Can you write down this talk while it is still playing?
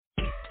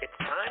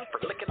time for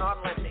Lykken on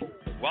Lending.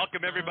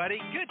 Welcome, everybody.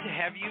 Good to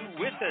have you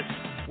with us.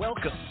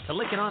 Welcome to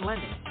Lykken on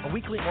Lending, a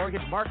weekly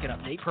mortgage market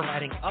update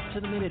providing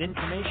up-to-the-minute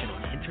information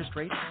on interest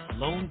rates,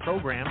 loan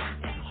programs,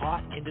 and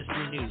hot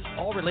industry news,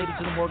 all related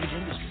to the mortgage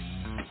industry.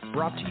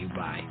 Brought to you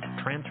by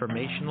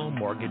Transformational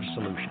Mortgage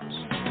Solutions.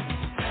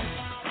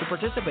 To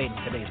participate in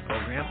today's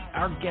program,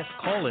 our guest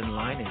call-in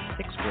line is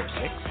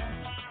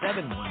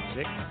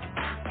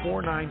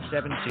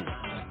 646-716-4972.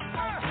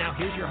 Now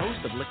here's your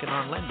host of Lykken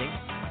on Lending,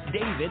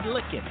 David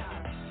Lykken.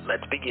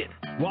 Let's begin.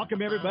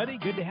 Welcome, everybody.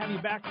 Good to have you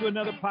back to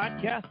another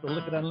podcast. The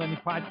Lykken on Lending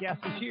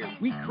podcast is here.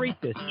 We create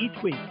this each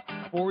week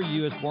for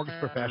you as mortgage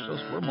professionals.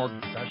 We're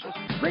mortgage professionals.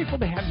 Grateful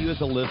to have you as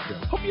a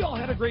listener. Hope you all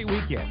had a great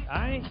weekend.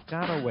 I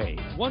got away.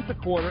 Once a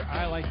quarter,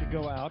 I like to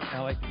go out. I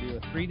like to do a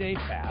 3-day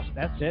fast.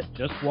 That's it.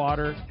 Just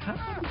water. How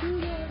do I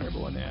do that?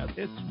 Everyone asks.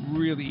 It's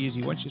really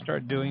easy once you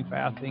start doing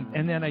fasting.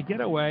 And then I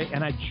get away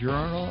and I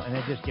journal and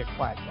I just get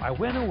quiet. So I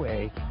went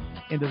away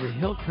into the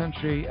hill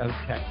country of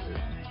Texas,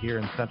 here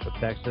in Central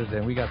Texas,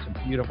 and we got some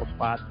beautiful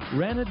spots.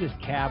 Rented this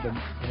cabin,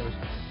 and it was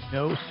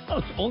no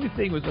sound. The only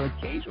thing was an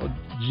occasional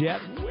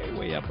jet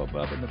way up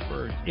above in the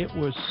birds. It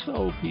was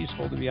so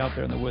peaceful to be out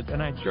there in the woods,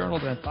 and I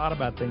journaled and I thought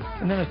about things.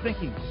 And then I was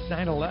thinking, it's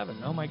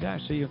 9/11. Oh my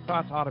gosh, so your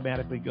thoughts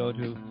automatically go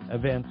to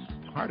events,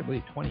 it's hard to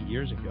believe, 20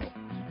 years ago.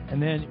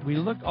 And then we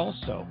look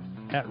also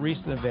at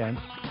recent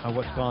events of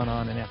what's gone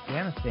on in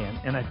Afghanistan,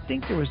 and I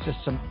think there was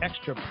just some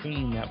extra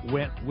pain that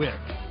went with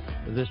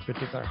this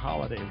particular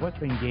holiday. What's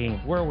been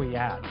gained? Where are we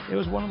at? It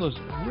was one of those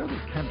really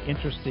kind of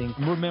interesting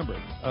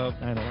remembrance of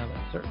 9/11,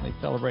 certainly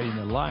celebrating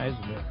their lives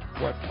and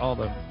what all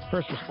the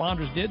first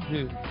responders did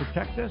to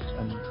protect us,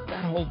 and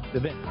that whole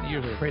event 20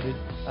 years ago created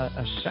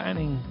a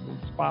shining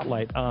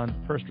spotlight on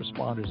first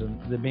responders and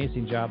the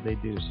amazing job they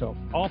do. So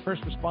all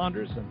first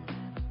responders and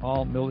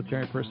all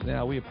military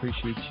personnel, we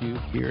appreciate you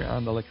here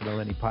on the Lykken on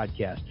Lending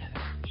podcast.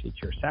 Appreciate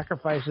your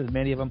sacrifices,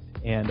 many of them,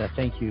 and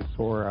thank you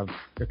for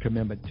your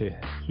commitment to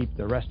keep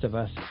the rest of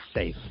us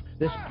safe.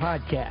 This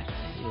podcast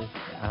is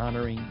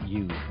honoring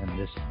you and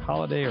this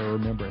holiday or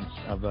remembrance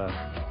of a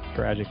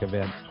tragic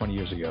event 20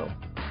 years ago.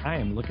 I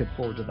am looking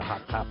forward to the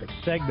Hot Topics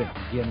segment.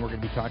 Again, we're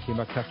going to be talking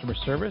about customer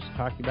service,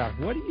 talking about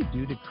what do you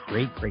do to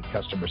create great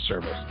customer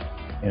service.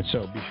 And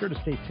so be sure to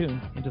stay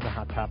tuned into the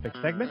Hot Topics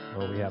segment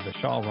where we have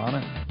Vishal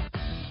Rana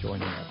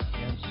joining us.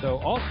 And so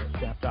also,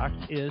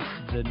 SnapDocs is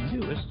the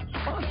newest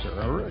sponsor.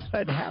 We're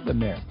excited to have them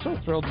there. So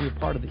thrilled to be a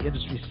part of the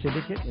Industry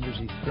Syndicate,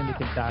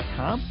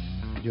 industrysyndicate.com.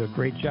 They do a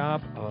great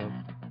job of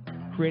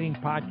creating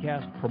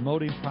podcasts,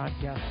 promoting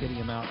podcasts, getting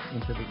them out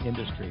into the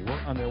industry.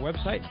 We're on their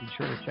website. Be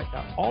sure to check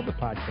out all the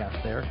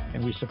podcasts there,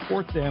 and we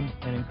support them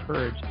and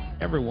encourage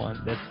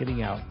everyone that's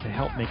getting out to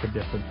help make a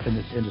difference in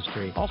this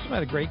industry. Also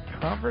had a great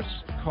conference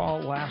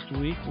call last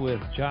week with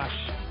Josh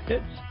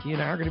Pitts. He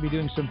and I are going to be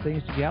doing some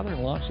things together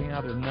and launching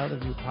out another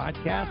new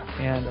podcast.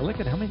 And look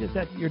at how many is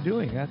that you're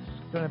doing. That's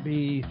going to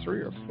be 3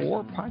 or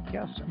 4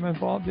 podcasts I'm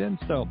involved in.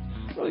 So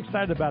really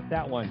excited about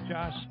that one.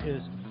 Josh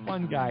is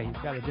fun guy. He's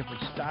got a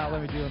different style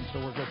than we do, and so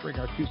we're going to bring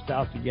our 2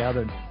 styles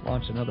together and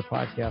launch another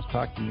podcast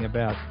talking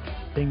about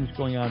things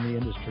going on in the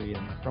industry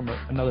and from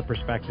another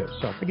perspective.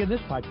 So again, this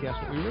podcast,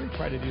 what we really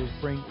try to do is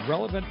bring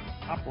relevant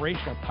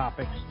operational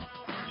topics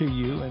to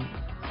you and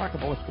talk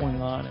about what's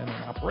going on in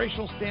an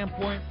operational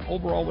standpoint,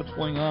 overall what's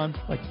going on.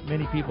 Like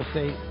many people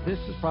say, this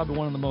is probably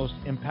one of the most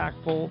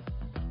impactful,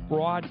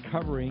 broad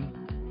covering,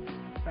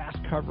 fast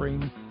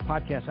covering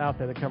podcasts out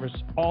there that covers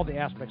all the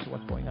aspects of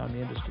what's going on in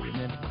the industry. And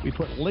then we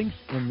put links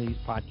in these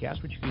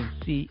podcasts, which you can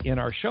see in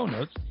our show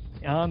notes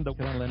on the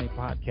Lykken on Lending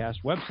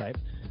podcast website,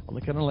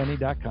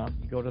 LykkenOnLending.com.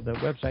 You go to the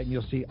website and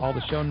you'll see all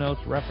the show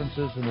notes,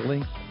 references, and the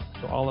links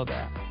to all of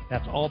that.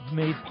 That's all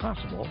made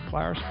possible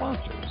by our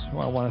sponsors, who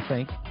I want to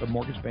thank the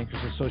Mortgage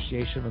Bankers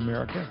Association of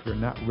America. If you're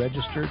not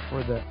registered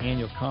for the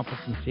annual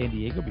conference in San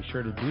Diego, be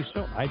sure to do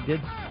so. I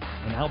did,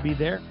 and I'll be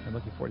there. I'm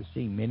looking forward to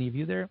seeing many of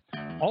you there.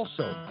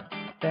 Also,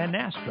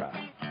 Banastra,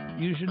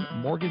 Fusion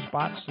Mortgage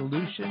Bot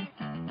Solution,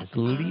 is the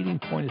leading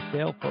point of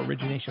sale for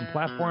origination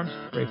platforms.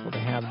 Grateful to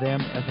have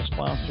them as a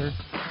sponsor.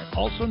 And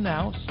also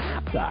now,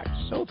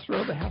 SnapDocs. So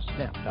thrilled to have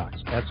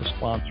SnapDocs as a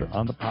sponsor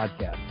on the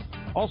podcast.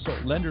 Also,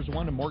 Lenders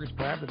One and Mortgage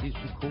Collaborative, these 2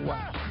 cool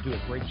guys do a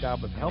great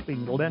job of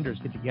helping the lenders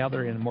get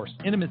together in a more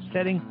intimate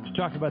setting to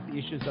talk about the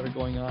issues that are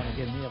going on.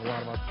 Again, we have a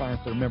lot of our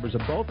clients that are members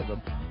of both of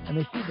them, and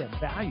they see the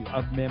value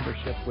of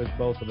membership with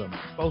both of them.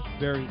 Both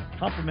very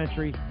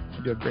complementary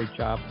and do a great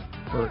job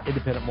for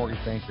independent mortgage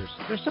bankers.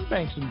 There's some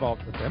banks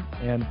involved with them,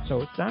 and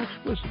so it's not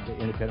exclusive to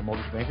independent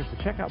mortgage bankers, but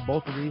check out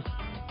both of these.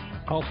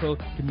 Also,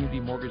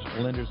 Community Mortgage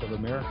Lenders of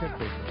America,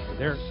 grateful for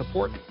their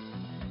support,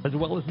 as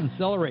well as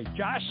Accelerate.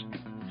 Josh,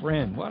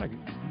 friend, what an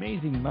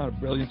amazing amount of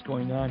brilliance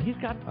going on. He's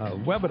got a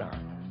webinar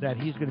that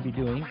he's going to be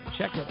doing.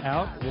 Check it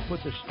out. We'll put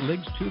the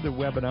links to the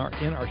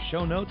webinar in our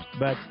show notes,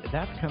 but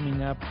that's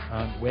coming up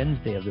on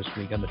Wednesday of this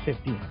week, on the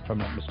 15th, if I'm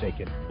not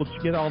mistaken. We'll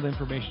get all the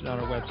information on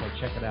our website.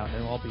 Check it out,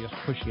 and I'll be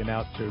pushing it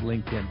out to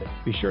LinkedIn. But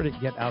be sure to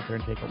get out there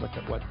and take a look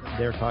at what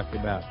they're talking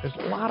about. There's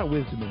a lot of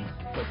wisdom in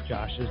what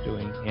Josh is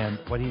doing and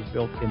what he's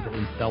built into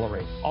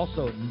Incellerate.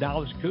 Also,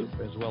 Knowledge Coop,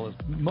 as well as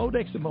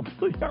Modex and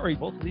Mobiliary.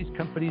 Both of these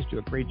companies do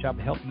a great job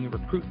of helping you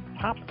recruit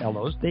top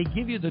fellows. They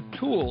give you the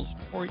tools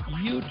for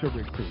you to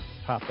recruit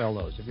top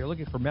fellows. If you're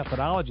looking for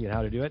methodology and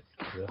how to do it,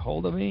 get a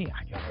hold of me.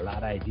 I got a lot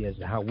of ideas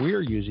on how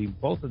we're using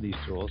both of these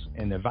tools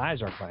and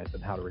advise our clients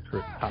on how to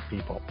recruit top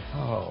people.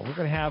 Oh, we're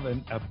going to have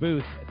a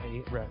booth at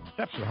the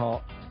reception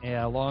hall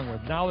along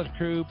with Knowledge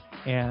Group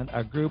and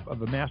a group of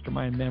the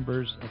mastermind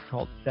members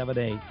called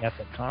 7A at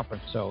the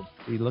conference. So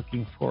be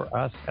looking for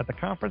us at the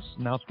conference.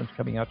 Announcements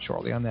coming out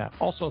shortly on that.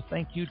 Also,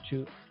 thank you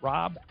to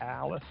Rob,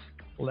 Alice,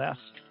 Les,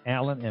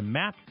 Alan, and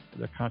Matt for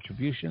their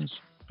contributions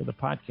to the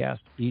podcast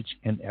each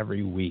and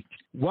every week.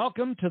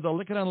 Welcome to the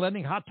Lykken on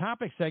Lending Hot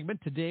Topic segment.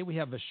 Today we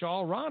have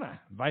Vishal Rana,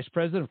 Vice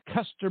President of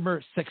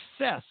Customer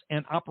Success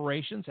and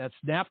Operations at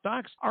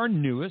SnapDocs, our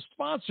newest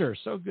sponsor.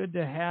 So good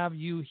to have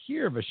you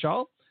here,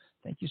 Vishal.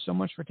 Thank you so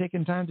much for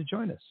taking time to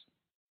join us.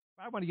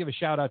 I want to give a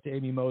shout out to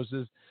Amy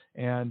Moses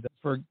and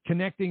for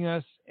connecting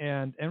us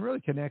and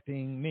really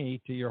connecting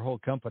me to your whole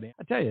company.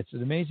 I tell you, it's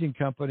an amazing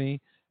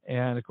company.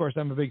 And of course,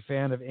 I'm a big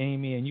fan of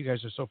Amy, and you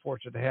guys are so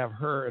fortunate to have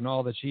her and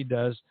all that she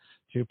does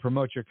to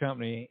promote your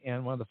company.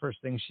 And one of the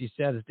first things she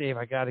said is, Dave,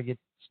 I got to get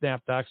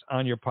SnapDocs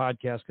on your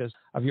podcast because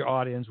of your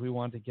audience. We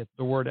want to get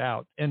the word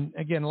out. And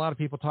again, a lot of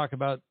people talk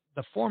about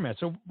the format.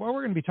 So while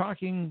we're going to be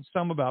talking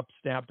some about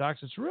SnapDocs,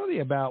 it's really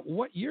about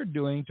what you're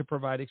doing to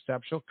provide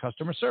exceptional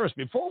customer service.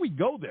 Before we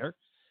go there,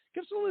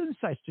 give us a little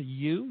insights to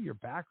you, your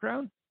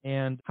background,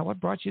 and what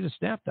brought you to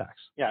SnapDocs.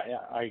 Yeah,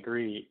 I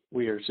agree.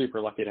 We are super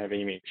lucky to have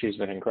Amy. She's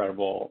been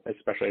incredible,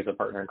 especially as a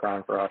partner in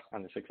crime for us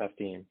on the success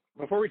team.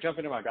 Before we jump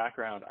into my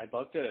background, I'd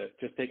love to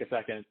just take a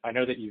second. I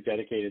know that you've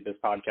dedicated this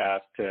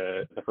podcast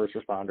to the first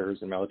responders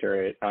and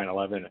military at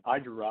 9/11. I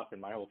grew up, and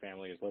my whole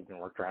family has lived and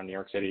worked around New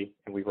York City,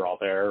 and we were all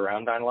there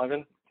around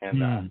 9/11.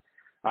 And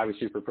I was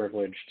super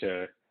privileged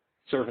to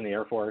serve in the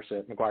Air Force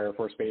at McGuire Air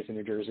Force Base in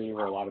New Jersey,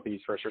 where a lot of these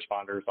first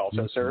responders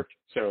also served.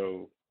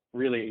 So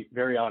really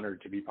very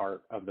honored to be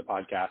part of the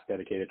podcast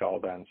dedicated to all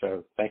of them.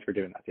 So thanks for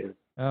doing that, too.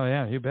 Oh,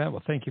 yeah, you bet.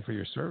 Well, thank you for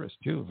your service,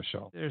 too,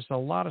 Vishal. There's a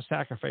lot of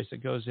sacrifice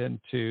that goes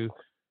into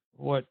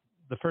what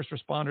the first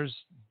responders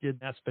did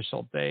that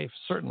special day,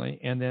 certainly,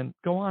 and then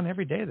go on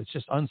every day that's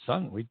just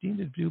unsung. We need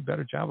to do a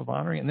better job of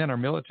honoring it. And then our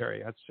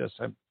military. That's just,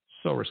 I have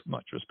so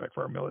much respect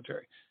for our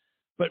military.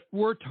 But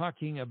we're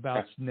talking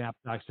about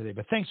SnapDocs today.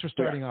 But thanks for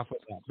starting off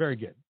with that. Very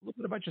good. A little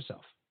bit about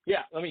yourself.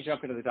 Yeah, let me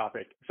jump into the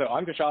topic. So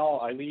I'm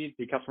Vishal. I lead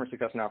the customer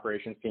success and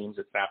operations teams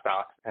at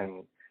SnapDocs,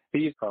 and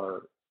these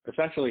are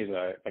essentially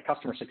the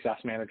customer success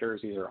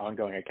managers. These are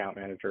ongoing account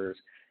managers,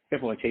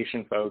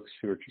 implementation folks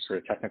who are just sort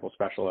of technical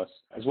specialists,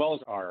 as well as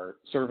our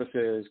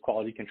services,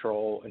 quality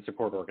control, and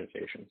support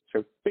organizations.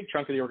 So big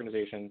chunk of the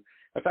organization,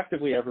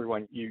 effectively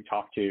everyone you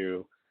talk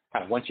to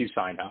kind of once you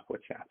sign up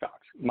with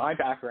SnapDocs. My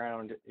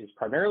background is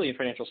primarily in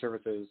financial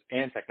services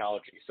and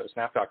technology, so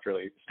SnapDocs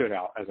really stood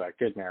out as a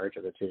good marriage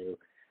of the two.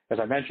 As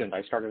I mentioned,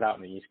 I started out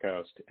in the East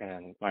Coast,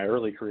 and my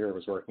early career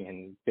was working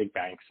in big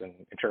banks and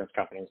insurance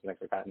companies and things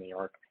like that in New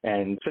York.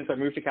 And since I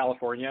moved to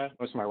California,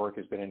 most of my work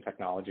has been in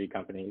technology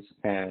companies.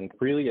 And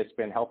really, it's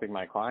been helping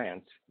my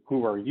clients,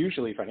 who are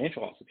usually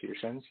financial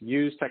institutions,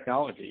 use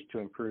technology to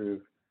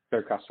improve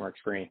their customer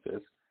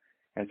experiences.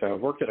 And so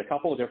I've worked at a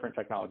couple of different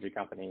technology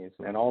companies.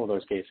 And in all of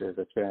those cases,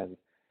 it's been,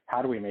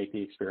 how do we make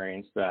the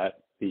experience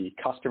that the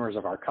customers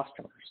of our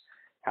customers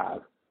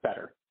have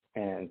better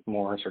and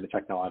more sort of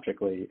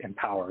technologically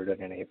empowered and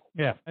enabled?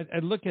 Yeah, I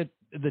look at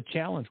the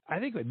challenge. I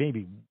think it may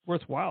be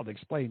worthwhile to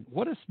explain,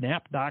 what does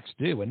SnapDocs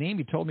do? When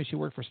Amy told me she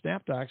worked for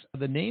SnapDocs,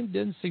 the name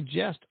didn't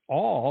suggest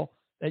all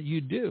that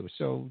you do.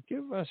 So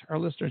give us, our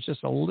listeners,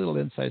 just a little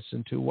insights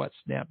into what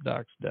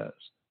SnapDocs does.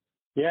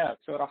 Yeah,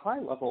 so at a high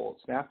level,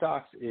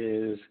 SnapDocs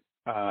is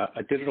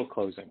a digital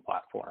closing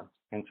platform.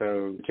 And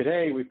so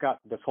today we've got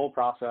this whole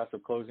process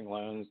of closing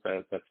loans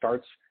that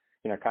starts,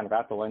 kind of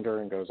at the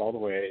lender and goes all the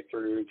way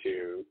through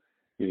to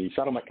the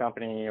settlement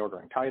company,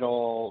 ordering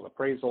title,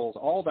 appraisals,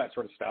 all that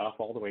sort of stuff,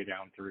 all the way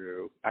down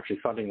through actually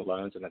funding the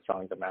loans and then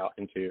selling them out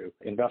into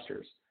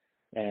investors.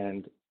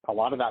 And a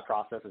lot of that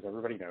process, as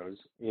everybody knows,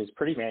 is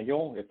pretty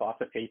manual. It's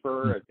lots of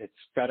paper. It's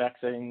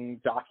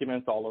FedExing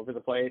documents all over the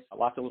place,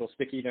 lots of little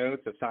sticky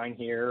notes of sign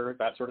here,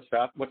 that sort of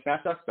stuff. What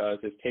SnapDocs does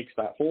is takes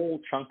that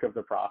whole chunk of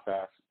the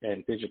process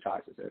and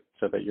digitizes it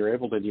so that you're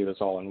able to do this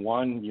all in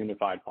one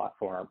unified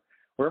platform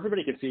where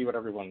everybody can see what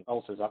everyone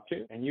else is up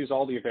to and use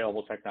all the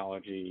available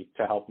technology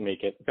to help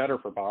make it better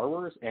for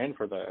borrowers and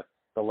for the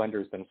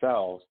lenders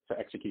themselves to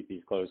execute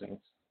these closings.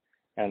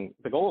 And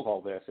the goal of all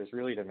this is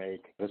really to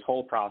make this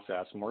whole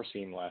process more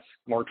seamless,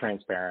 more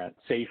transparent,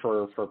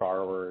 safer for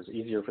borrowers,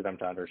 easier for them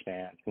to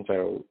understand. And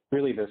so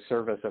really the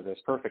service of this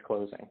perfect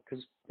closing,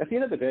 because at the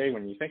end of the day,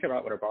 when you think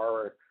about what a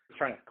borrower is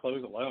trying to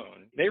close a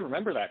loan, they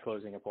remember that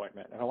closing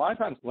appointment. And a lot of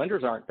times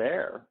lenders aren't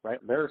there, right?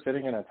 They're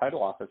sitting in a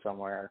title office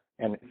somewhere.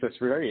 And it's this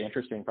very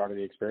interesting part of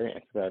the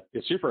experience that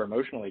is super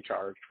emotionally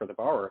charged for the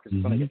borrower because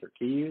it's when they get their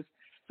keys,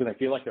 so they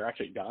feel like they're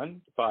actually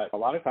done. But a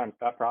lot of times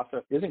that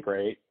process isn't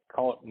great.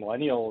 Call it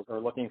millennials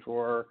are looking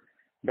for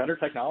better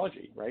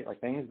technology, right?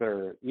 Like things that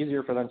are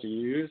easier for them to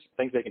use,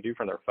 things they can do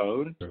from their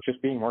phone,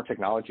 just being more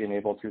technology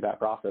enabled through that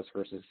process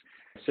versus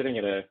sitting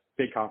in a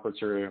big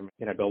conference room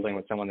in a building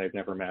with someone they've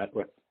never met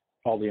with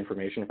all the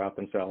information about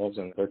themselves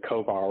and their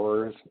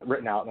co-borrowers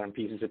written out on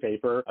pieces of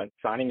paper,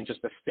 signing in just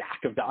a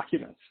stack of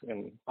documents.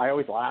 And I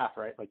always laugh,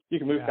 right? Like you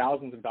can move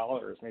thousands of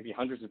dollars, maybe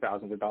hundreds of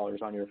thousands of dollars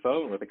on your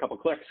phone with a couple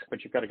clicks,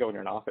 but you've got to go into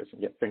an office and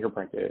get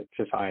fingerprinted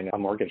to sign a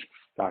mortgage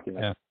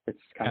document. Yeah. It's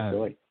kind of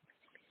silly.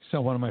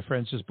 So one of my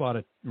friends just bought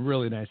a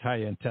really nice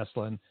high-end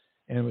Tesla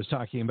and was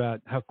talking about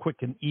how quick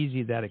and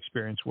easy that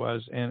experience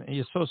was. And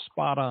he's so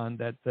spot on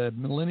that the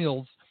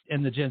millennials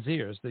and the Gen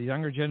Zers, the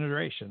younger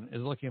generation,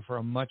 is looking for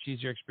a much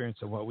easier experience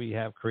than what we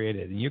have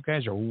created. And you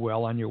guys are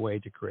well on your way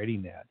to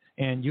creating that.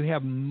 And you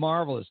have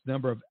marvelous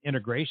number of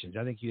integrations.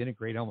 I think you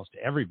integrate almost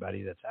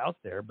everybody that's out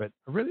there. But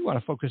I really want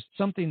to focus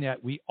something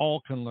that we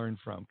all can learn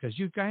from, because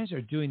you guys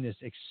are doing this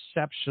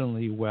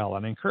exceptionally well.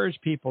 And I encourage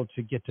people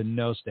to get to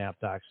know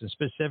SnapDocs, and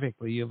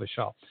specifically you,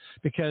 Vishal,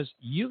 because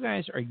you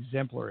guys are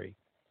exemplary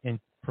in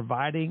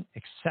providing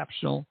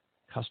exceptional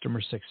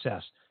customer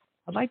success.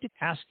 I'd like to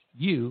ask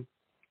you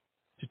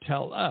to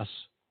tell us,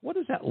 what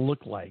does that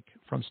look like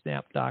from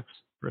SnapDocs'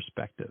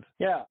 perspective?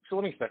 Yeah, so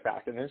let me step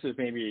back, and this is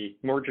maybe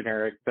more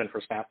generic than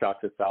for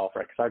SnapDocs itself,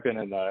 right? Because I've been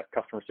in the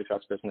customer success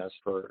business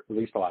for at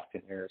least the last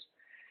 10 years.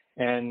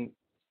 And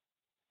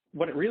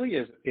what it really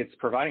is, it's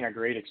providing a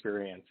great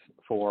experience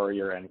for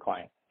your end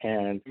client.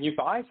 And when you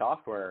buy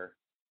software,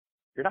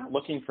 you're not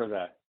looking for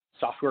the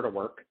software to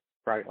work,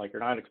 right? Like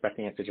you're not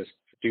expecting it to just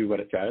do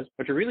what it says.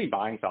 What you're really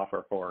buying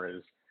software for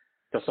is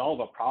to solve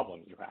a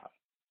problem you have,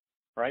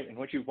 right? And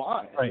what you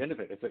want at the end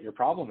of it is that your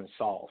problem is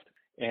solved.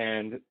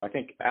 And I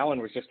think Alan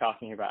was just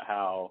talking about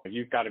how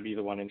you've got to be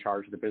the one in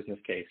charge of the business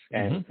case.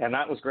 And and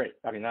that was great.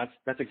 I mean,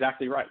 that's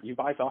exactly right. You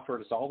buy software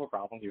to solve a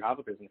problem. You have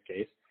a business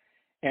case.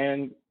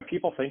 And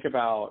people think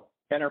about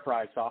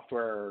enterprise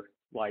software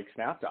like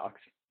SnapDocs,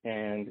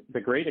 and the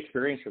great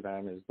experience for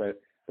them is that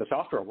the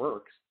software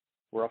works.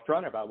 We're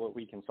upfront about what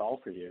we can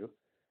solve for you,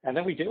 and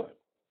then we do it.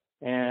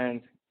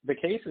 And the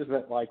case is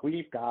that like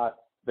we've got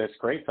this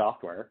great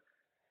software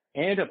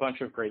and a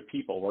bunch of great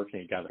people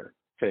working together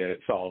to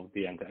solve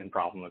the end-to-end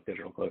problem of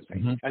digital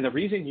closing. And the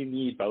reason you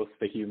need both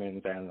the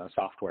humans and the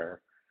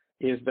software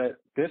is that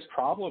this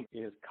problem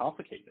is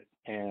complicated,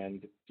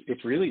 and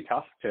it's really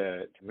tough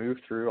to move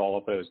through all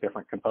of those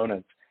different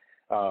components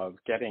of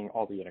getting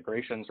all the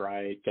integrations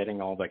right,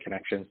 getting all the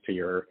connections to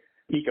your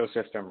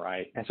ecosystem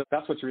right. And so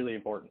that's what's really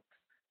important.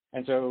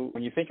 And so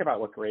when you think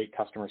about what great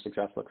customer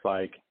success looks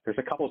like, there's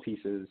a couple of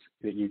pieces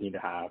that you need to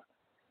have.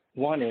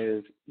 One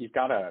is you've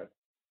got to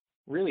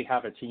really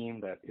have a team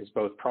that is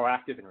both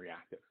proactive and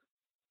reactive.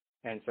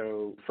 And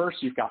so first,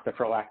 you've got the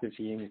proactive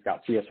team. You've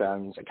got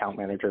CSMs, account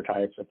manager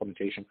types,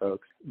 implementation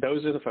folks.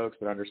 Those are the folks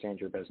that understand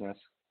your business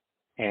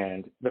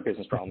and the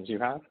business problems you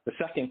have. The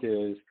second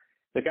is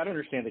they've got to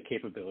understand the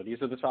capabilities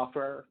of the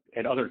software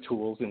and other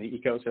tools in the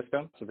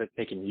ecosystem so that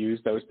they can use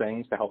those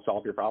things to help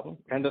solve your problem.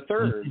 And the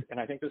third, and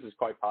I think this is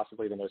quite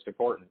possibly the most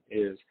important,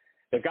 is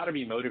they've got to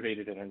be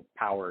motivated and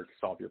empowered to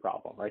solve your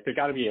problem, right? They've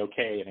got to be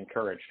okay and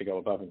encouraged to go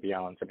above and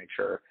beyond to make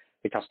sure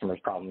the customer's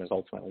problem is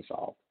ultimately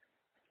solved.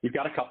 You've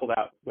got to couple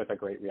that with a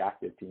great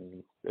reactive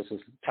team. This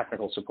is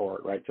technical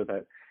support, right? So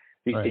that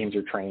these teams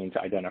are trained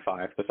to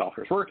identify if the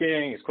software is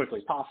working as quickly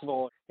as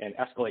possible and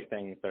escalate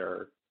things that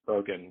are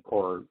broken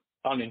or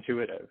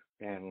unintuitive.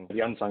 And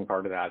the unsung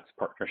part of that is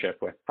partnership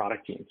with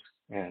product teams.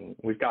 And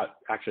we've got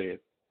actually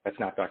at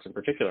SnapDocs in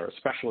particular, a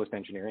specialist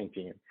engineering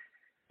team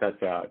that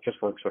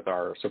just works with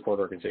our support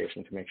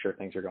organization to make sure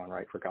things are going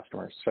right for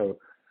customers. So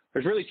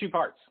there's really two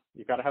parts.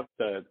 You've got to have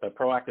the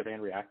proactive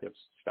and reactive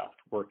stuff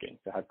working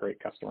to have great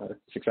customer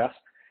success.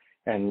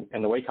 And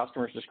the way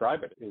customers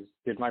describe it is,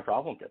 did my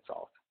problem get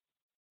solved?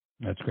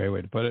 That's a great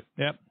way to put it.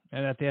 Yep.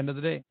 And at the end of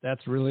the day,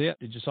 that's really it.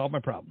 Did you solve my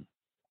problem?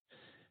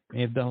 You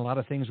may have done a lot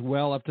of things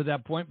well up to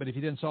that point, but if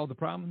you didn't solve the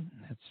problem,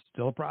 it's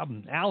still a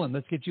problem. Alan,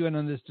 let's get you in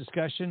on this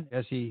discussion.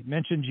 As he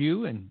mentioned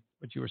you and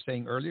what you were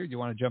saying earlier, do you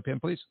want to jump in,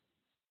 please?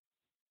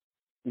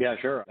 Yeah,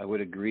 sure. I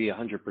would agree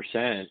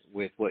 100%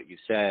 with what you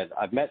said.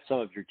 I've met some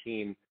of your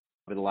team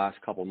over the last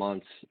couple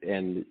months,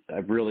 and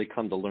I've really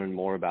come to learn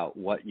more about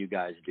what you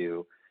guys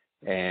do.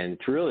 And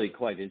it's really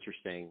quite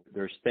interesting.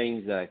 There's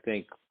things that I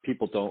think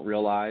people don't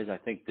realize. I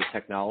think the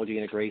technology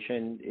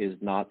integration is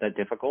not that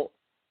difficult.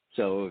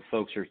 So if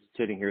folks are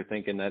sitting here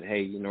thinking that,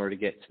 hey, in order to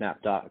get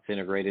SnapDocs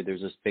integrated,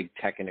 there's this big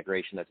tech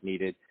integration that's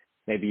needed,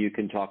 maybe you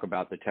can talk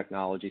about the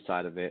technology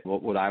side of it.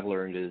 What I've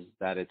learned is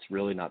that it's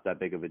really not that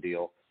big of a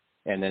deal.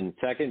 And then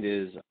second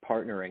is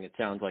partnering. It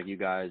sounds like you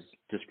guys,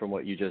 just from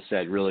what you just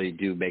said, really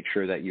do make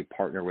sure that you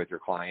partner with your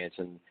clients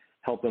and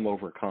help them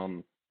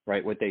overcome,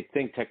 right, what they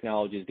think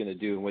technology is going to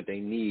do and what they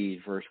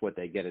need versus what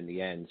they get in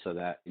the end, so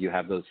that you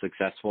have those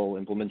successful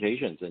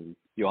implementations and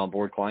you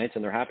onboard clients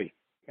and they're happy.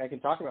 I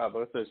can talk about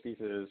both those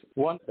pieces.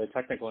 One, the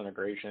technical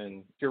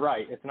integration. You're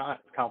right. It's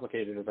not as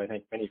complicated as I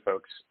think many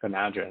folks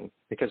imagine,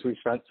 because we've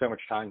spent so much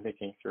time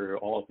thinking through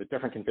all of the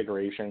different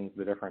configurations,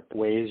 the different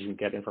ways you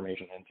get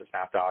information into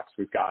SnapDocs.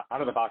 We've got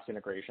out-of-the-box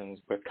integrations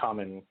with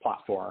common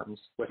platforms,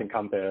 with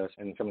Encompass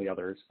and some of the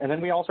others. And then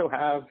we also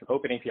have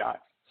open APIs.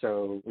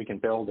 So we can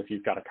build, if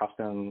you've got a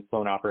custom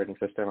loan operating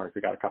system or if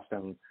you've got a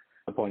custom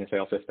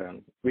point-of-sale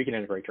system, we can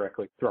integrate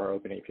directly through our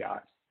open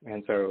APIs.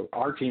 And so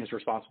our team's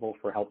responsible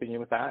for helping you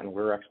with that, and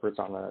we're experts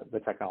on the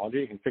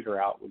technology and figure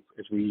out,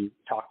 as we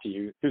talk to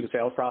you through the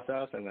sales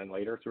process and then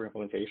later through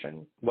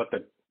implementation, what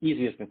the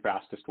easiest and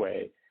fastest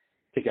way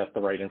to get the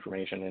right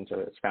information into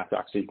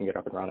SnapDocs so you can get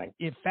up and running.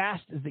 If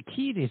fast is the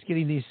key to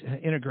getting these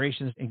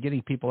integrations and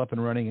getting people up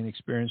and running and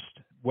experienced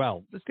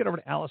well. Let's get over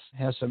to Alice,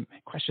 who has some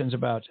questions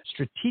about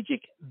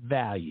strategic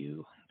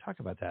value. Talk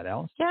about that,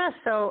 Alice. Yeah,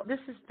 so this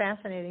is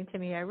fascinating to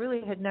me. I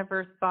really had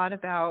never thought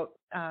about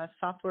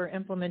software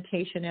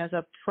implementation as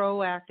a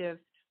proactive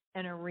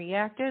and a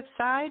reactive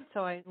side,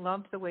 so I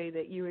love the way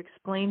that you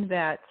explained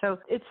that. So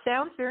it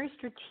sounds very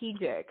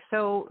strategic.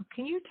 So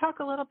can you talk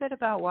a little bit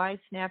about why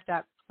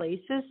SnapDocs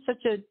places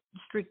such a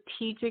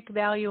strategic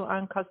value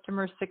on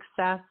customer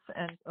success,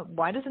 and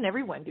why doesn't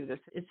everyone do this?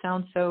 It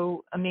sounds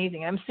so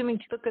amazing. I'm assuming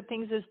to look at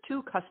things as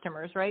two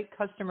customers, right?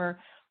 Customer,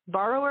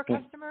 borrower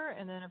customer,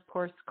 and then, of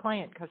course,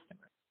 client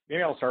customer.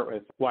 Maybe I'll start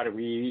with why do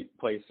we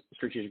place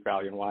strategic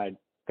value and why,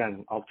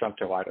 then I'll jump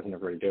to why doesn't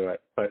everybody do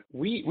it. But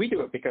we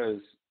do it because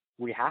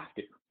we have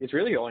to. It's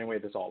really the only way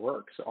this all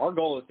works. Our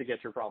goal is to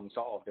get your problem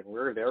solved, and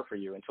we're there for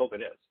you until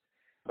it is.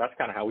 That's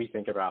kind of how we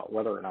think about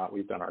whether or not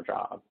we've done our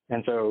job.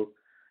 And so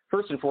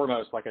first and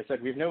foremost, like I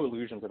said, we have no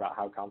illusions about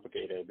how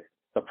complicated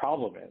the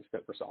problem is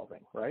that we're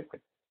solving, right?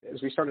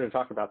 As we started to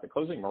talk about, the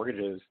closing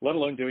mortgages, let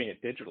alone doing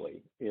it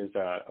digitally, is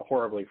a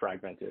horribly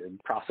fragmented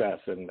process,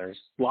 and there's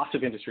lots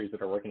of industries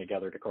that are working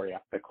together to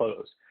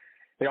close.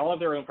 They all have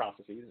their own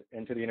processes,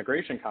 and to the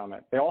integration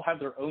comment, they all have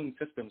their own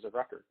systems of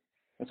record.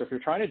 And so if you're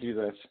trying to do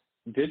this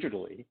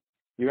digitally,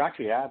 you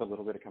actually add a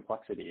little bit of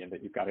complexity in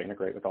that you've got to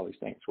integrate with all these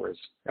things, whereas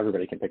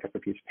everybody can pick up a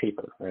piece of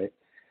paper, right?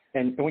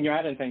 And when you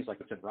add in things like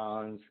it's and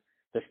runs,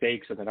 the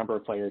stakes and the number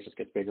of players just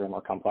gets bigger and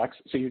more complex.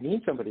 So you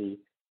need somebody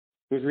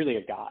who's really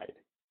a guide,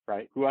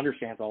 right? Who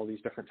understands all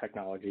these different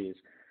technologies,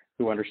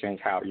 who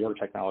understands how your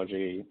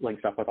technology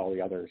links up with all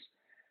the others.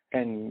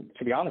 And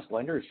to be honest,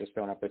 lenders just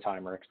don't have the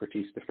time or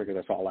expertise to figure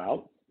this all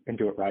out and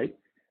do it right.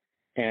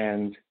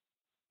 And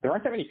there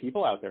aren't that many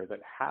people out there that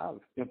have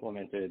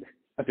implemented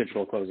a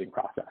digital closing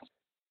process.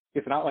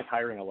 It's not like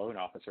hiring a loan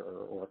officer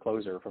or a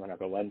closer from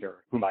another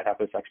lender who might have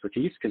this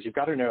expertise, because you've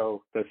got to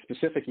know the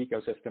specific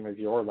ecosystem of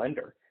your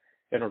lender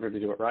in order to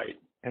do it right.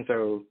 And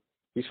so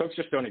these folks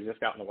just don't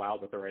exist out in the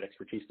wild with the right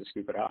expertise to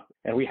scoop it up.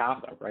 And we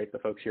have them, right? The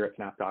folks here at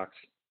SnapDocs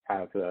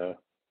have the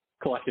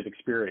collective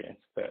experience,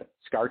 the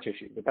scar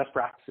tissue, the best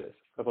practices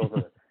of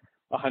over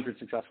 100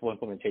 successful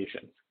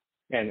implementations,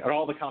 and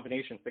all the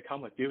combinations that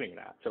come with doing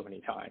that so many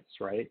times,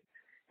 right?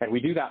 And we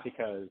do that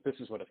because this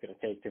is what it's going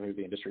to take to move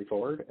the industry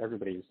forward.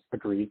 Everybody's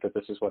agreed that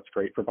this is what's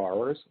great for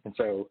borrowers. And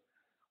so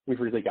we've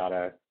really got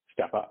to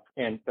step up.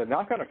 And the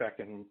knock-on effect,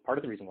 and part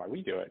of the reason why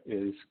we do it,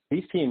 is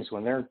these teams,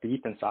 when they're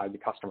deep inside the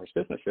customer's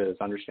businesses,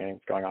 understanding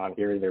what's going on,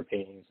 hearing their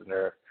pains and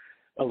their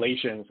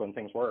elations when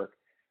things work,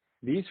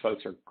 these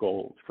folks are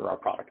gold for our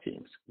product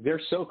teams.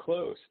 They're so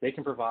close. They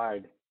can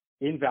provide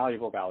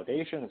invaluable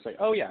validation and say,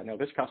 oh yeah, no,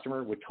 this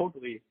customer would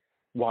totally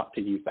want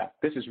to use that.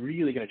 This is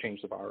really going to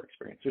change the borrower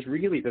experience. There's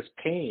really this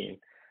pain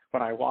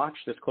when I watch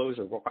this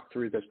closer walk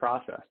through this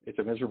process. It's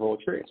a miserable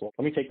experience. Well,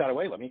 let me take that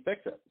away. Let me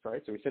fix it,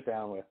 right? So we sit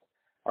down with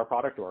our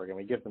product org and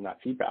we give them that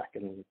feedback.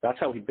 And that's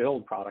how we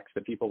build products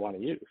that people want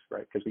to use,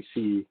 right? Because we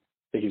see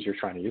the users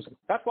trying to use them.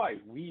 That's why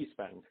we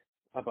spend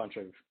a bunch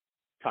of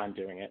time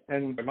doing it.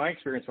 And in my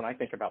experience, when I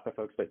think about the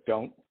folks that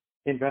don't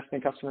invest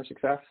in customer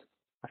success,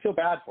 I feel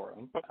bad for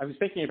them. But I was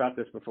thinking about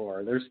this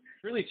before. There's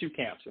really two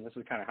camps, and this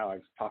is kind of how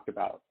I've talked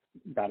about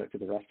it to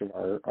the rest of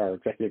our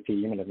executive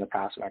team, and in the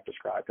past when I've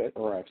described it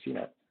or I've seen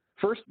it.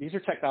 First, these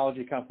are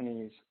technology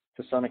companies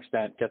to some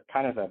extent get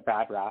kind of a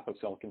bad rap of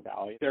Silicon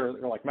Valley. They're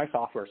like, my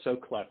software is so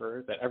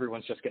clever that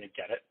everyone's just going to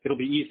get it. It'll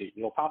be easy.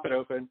 You'll pop it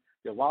open,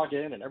 you'll log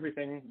in, and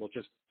everything will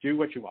just do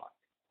what you want.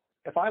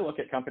 If I look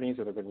at companies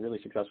that have been really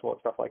successful at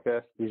stuff like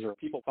this, these are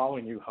people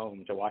following you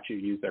home to watch you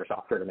use their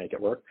software to make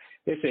it work.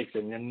 It takes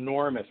an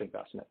enormous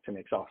investment to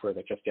make software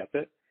that just gets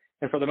it.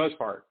 And for the most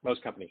part,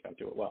 most companies don't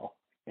do it well.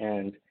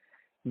 And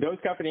those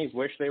companies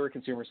wish they were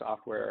consumer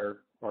software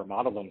or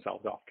model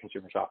themselves off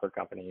consumer software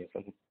companies,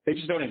 and they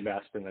just don't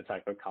invest in the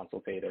type of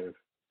consultative,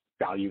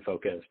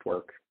 value-focused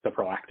work, the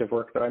proactive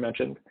work that I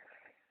mentioned.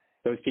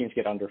 Those teams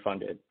get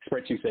underfunded,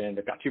 spread too thin,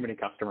 they've got too many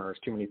customers,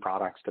 too many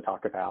products to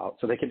talk about,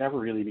 so they can never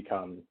really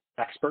become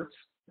experts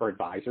or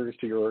advisors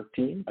to your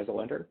team as a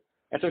lender.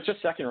 And so it's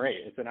just second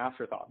rate. It's an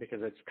afterthought because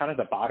it's kind of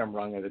the bottom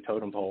rung of the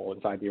totem pole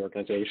inside the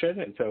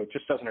organization. And so it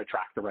just doesn't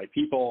attract the right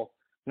people,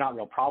 not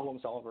real problem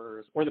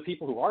solvers, or the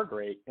people who are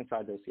great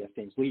inside those CS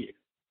teams leave.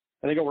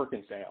 And they go work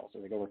in sales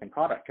or they go work in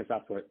product because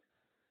that's what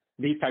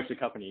these types of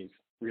companies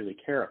really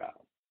care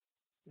about.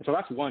 So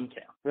that's one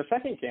camp. The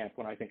second camp,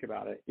 when I think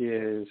about it,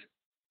 is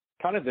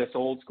kind of this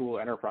old school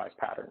enterprise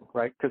pattern,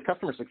 right? Because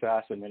customer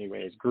success in many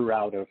ways grew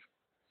out of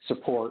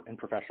support and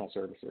professional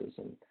services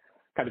and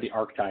kind of the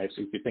archetypes.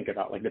 If you think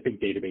about like the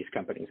big database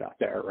companies out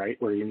there, right?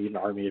 Where you need an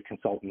army of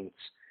consultants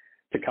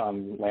to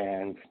come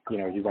land,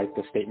 you write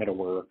the statement of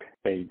work,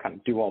 they kind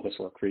of do all this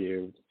work for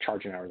you,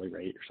 charge an hourly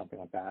rate or something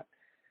like that.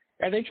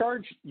 And they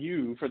charge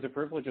you for the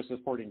privilege of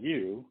supporting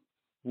you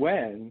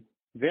when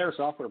their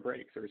software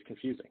breaks or is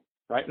confusing,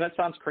 right? And that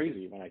sounds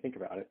crazy when I think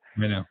about it.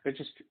 I know.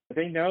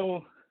 They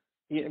know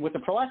with the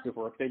proactive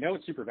work, they know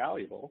it's super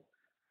valuable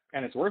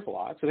and it's worth a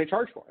lot, so they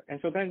charge for it. And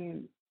so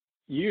then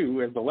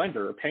you, as the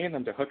lender, are paying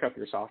them to hook up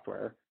your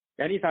software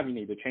anytime you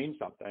need to change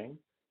something,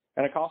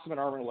 and it costs them an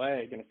arm and a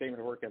leg and a statement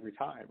of work every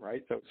time,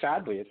 right? So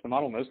sadly, it's the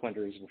model most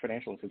lenders and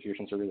financial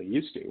institutions are really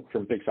used to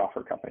from big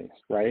software companies,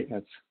 right? And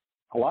it's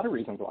a lot of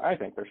reasons why I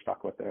think they're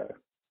stuck with the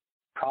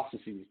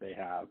processes they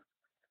have.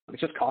 It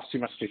just costs too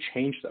much to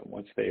change them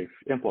once they've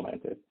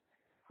implemented.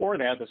 Or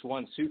they have this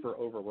one super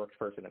overworked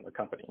person in their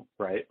company,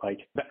 right? Like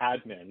the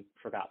admin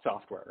for that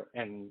software.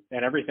 And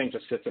everything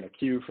just sits in a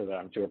queue for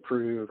them to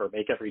approve or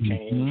make every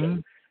change. Mm-hmm.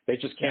 And they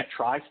just can't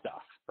try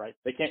stuff, right?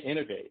 They can't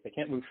innovate. They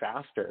can't move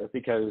faster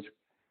because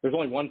there's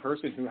only one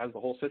person who has the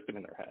whole system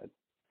in their head.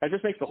 That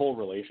just makes the whole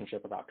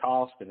relationship about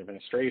cost and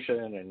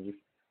administration, and you've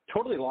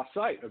totally lost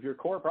sight of your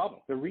core problem.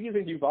 The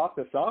reason you bought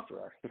the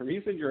software, the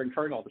reason you're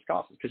incurring all this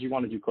cost is because you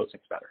want to do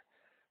closings better.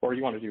 Or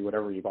you want to do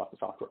whatever you bought the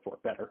software for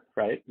better,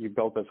 right? You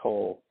built this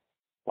whole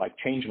like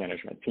change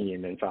management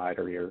team inside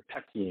or your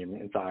tech team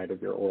inside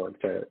of your org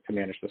to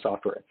manage the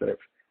software instead of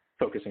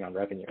focusing on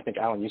revenue. I think,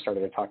 Alan, you started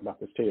to talk about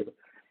this too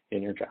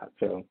in your chat.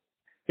 So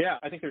yeah,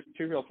 I think there's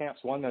two real camps.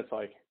 One that's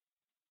like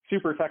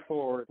super tech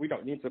forward, we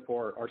don't need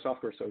support, our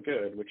software's so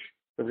good, which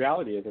the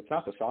reality is it's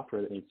not the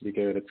software that needs to be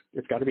good.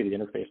 It's got to be the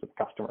interface with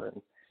the customer.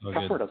 And the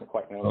customer doesn't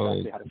quite know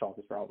exactly how to solve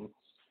this problem.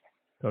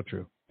 So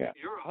true. Yeah.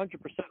 You're 100%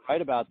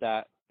 right about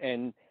that.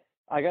 And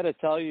I got to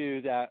tell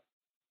you that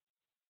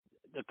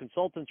the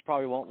consultants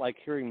probably won't like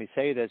hearing me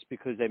say this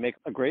because they make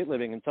a great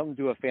living and some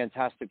do a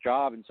fantastic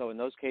job. And so in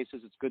those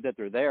cases, it's good that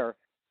they're there.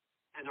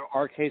 And there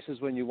are cases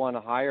when you want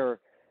to hire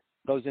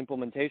those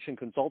implementation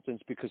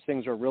consultants because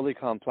things are really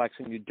complex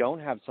and you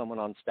don't have someone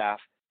on staff.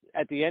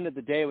 At the end of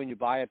the day, when you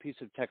buy a piece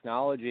of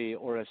technology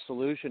or a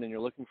solution and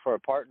you're looking for a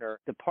partner,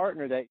 the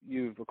partner that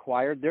you've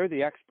acquired, they're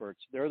the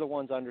experts. They're the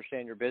ones that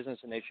understand your business,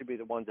 and they should be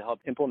the ones to help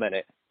implement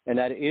it. And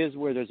that is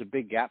where there's a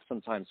big gap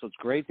sometimes. So it's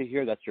great to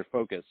hear that's your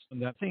focus.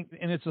 And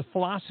it's a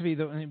philosophy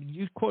that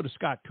you quoted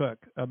Scott Cook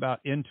about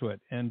Intuit.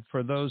 And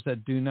for those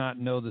that do not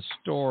know the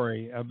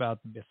story about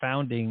the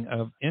founding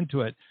of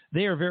Intuit,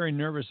 they are very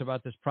nervous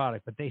about this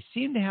product, but they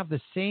seem to have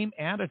the same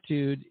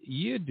attitude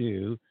you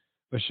do,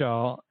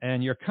 Vishal,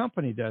 and your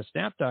company does,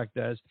 SnapDoc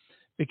does,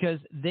 because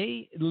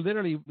we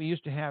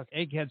used to have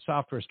egghead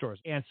software stores.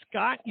 And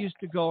Scott used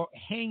to go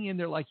hang in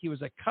there like he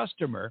was a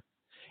customer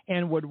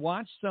and would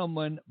watch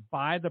someone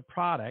buy the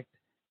product.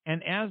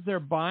 And as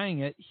they're buying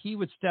it, he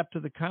would step to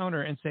the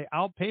counter and say,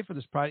 I'll pay for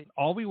this product.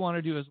 All we want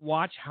to do is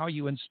watch how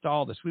you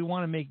install this. We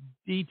want to make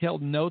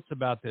detailed notes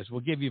about this.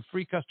 We'll give you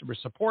free customer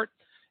support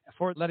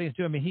for letting us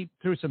do it. I mean, he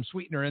threw some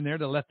sweetener in there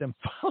to let them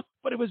follow,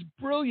 but it was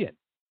brilliant,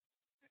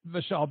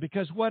 Vishal,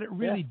 because what it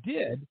really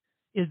did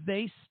is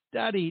they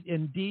studied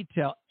in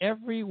detail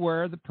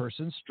everywhere the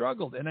person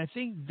struggled. And I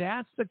think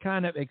that's the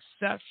kind of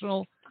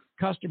exceptional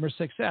customer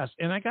success.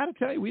 And I got to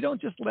tell you, we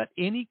don't just let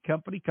any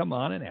company come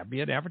on and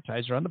be an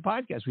advertiser on the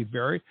podcast. We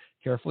very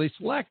carefully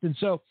select. And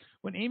so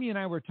when Amy and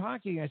I were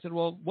talking, I said,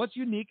 well, what's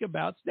unique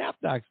about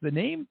SnapDocs? The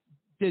name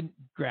didn't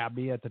grab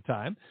me at the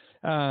time,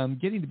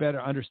 getting to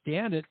better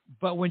understand it.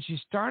 But when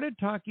she started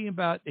talking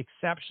about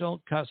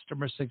exceptional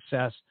customer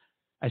success,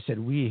 I said,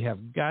 we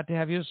have got to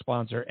have you a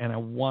sponsor, and I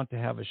want to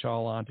have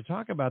Vishal on to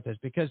talk about this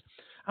because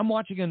I'm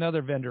watching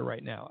another vendor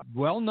right now, a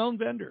well-known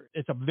vendor.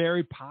 It's a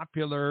very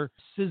popular,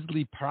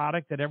 sizzly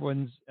product that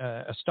everyone's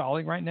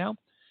installing right now,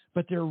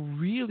 but they're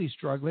really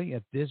struggling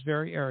at this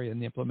very area in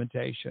the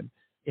implementation.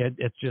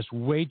 It's just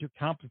way too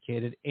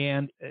complicated,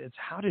 and it's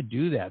how to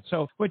do that.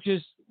 So, which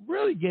is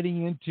really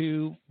getting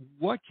into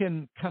what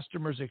can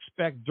customers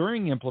expect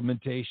during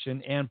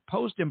implementation and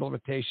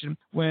post-implementation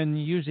when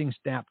using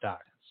SnapDoc.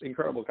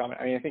 Incredible comment.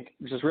 I mean, I think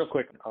just real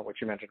quick on what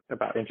you mentioned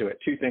about Intuit,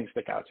 two things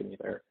stick out to me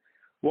there.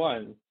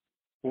 One,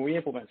 when we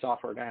implement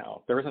software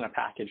now, there isn't a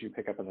package you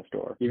pick up in the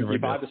store. You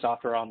buy the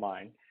software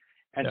online.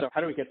 And so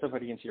how do we get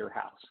somebody into your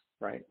house,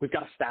 right? We've got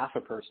to staff a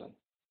person,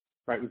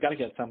 right? We've got to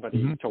get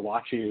somebody to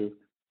watch you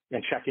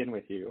and check in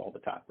with you all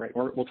the time, right?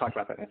 We'll talk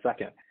about that in a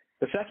second.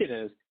 The second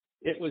is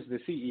it was the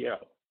CEO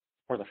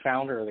or the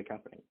founder of the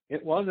company.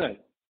 It wasn't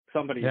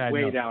somebody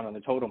way down on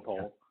the totem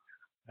pole.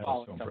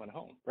 Calling someone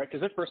home, right?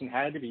 Because this person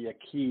had to be a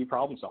key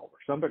problem solver,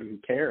 somebody who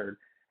cared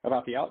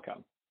about the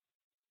outcome.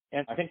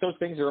 And I think those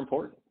things are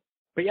important.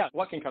 But yeah,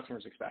 what can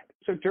customers expect?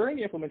 So during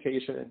the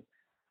implementation,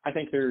 I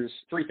think there's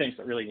three things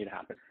that really need to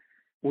happen.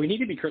 We need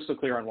to be crystal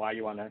clear on why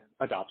you want to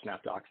adopt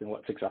SnapDocs and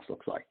what success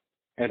looks like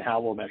and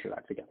how we'll measure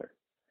that together.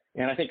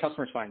 And I think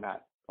customers find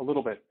that a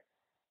little bit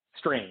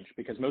strange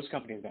because most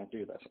companies don't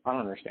do this. I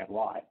don't understand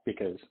why,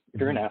 because if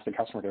you're going to ask the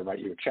customer to write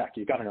you a check,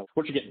 you've got to know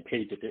what you're getting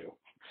paid to do,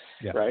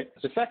 right?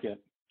 The second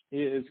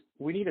is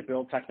we need to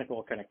build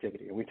technical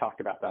connectivity. And we talked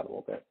about that a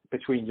little bit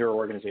between your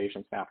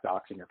organization,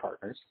 SnapDocs, and your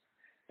partners.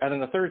 And then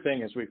the third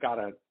thing is we've got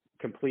to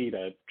complete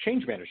a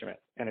change management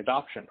and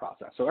adoption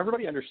process. So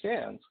everybody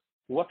understands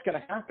what's going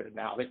to happen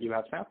now that you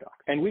have SnapDocs.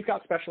 And we've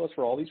got specialists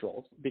for all these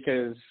roles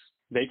because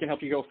they can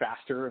help you go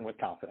faster and with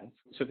confidence.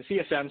 So the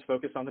CSMs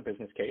focus on the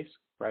business case,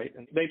 right?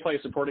 And they play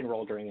a supporting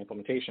role during the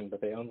implementation,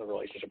 but they own the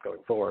relationship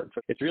going forward.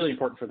 So it's really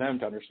important for them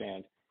to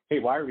understand, hey,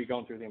 why are we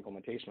going through the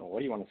implementation? What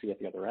do you want to see at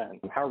the other end?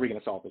 How are we going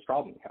to solve this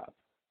problem we have?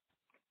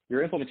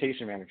 Your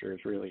implementation manager is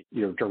really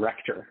your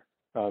director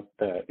of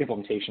the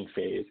implementation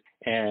phase,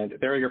 and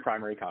they're your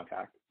primary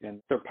contact.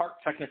 And they're part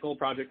technical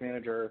project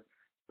manager,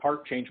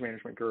 part change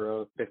management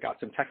guru. They've got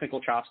some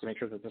technical chops to make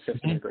sure that the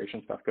system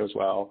integration stuff goes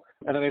well.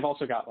 And then they've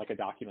also got like a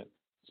document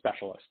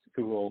specialist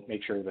who will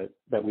make sure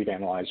that we've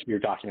analyzed your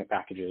document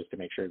packages to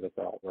make sure that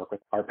they'll work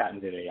with our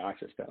patented AI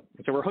system.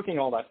 And so we're hooking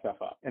all that stuff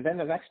up. And then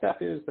the next step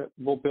is that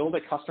we'll build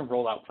a custom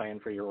rollout plan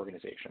for your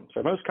organization.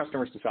 So most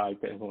customers decide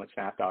to implement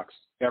SnapDocs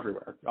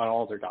everywhere on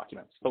all of their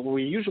documents. But what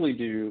we usually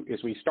do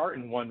is we start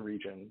in one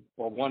region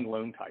or one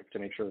loan type to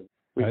make sure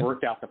we've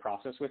worked out the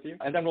process with you.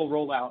 And then we'll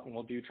roll out and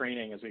we'll do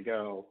training as we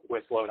go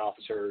with loan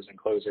officers and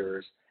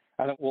closers.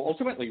 And then we'll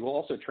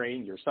also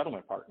train your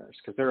settlement partners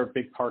because they're a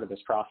big part of this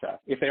process.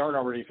 If they aren't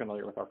already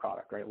familiar with our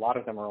product, right? A lot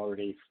of them are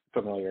already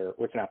familiar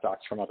with SnapDocs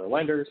from other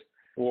lenders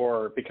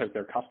or because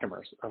they're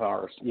customers of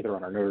ours, either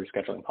on our notary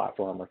scheduling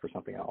platform or for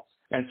something else.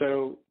 And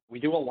so we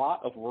do a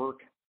lot of work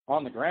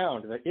on the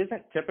ground that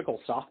isn't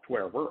typical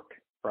software work.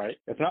 Right?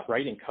 It's not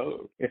writing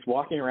code. It's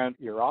walking around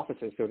your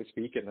offices, so to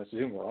speak, in this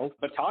Zoom world,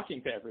 but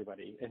talking to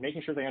everybody and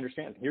making sure they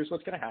understand, here's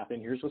what's going to happen,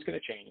 here's what's going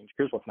to change,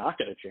 here's what's not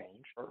going to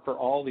change for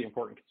all the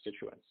important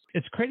constituents.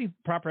 It's creating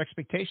proper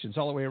expectations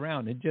all the way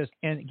around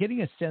and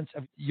getting a sense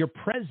of you're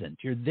present,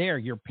 you're there,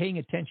 you're paying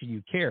attention,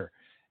 you care.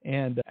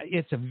 And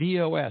it's a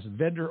VOS,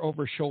 vendor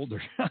over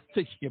shoulder. I'm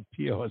thinking of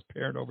POS,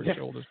 parent over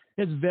shoulders.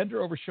 It's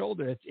vendor over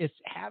shoulder. It's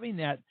having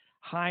that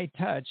high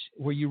touch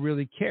where you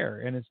really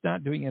care. And it's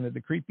not doing it in the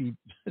creepy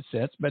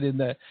sense, but in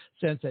the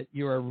sense that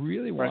you are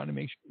really wanting to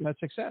make sure you have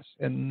success.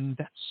 And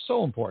that's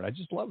so important. I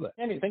just love that.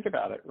 And you think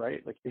about it,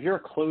 right? Like if you're a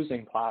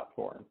closing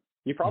platform,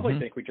 you probably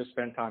think we just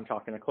spend time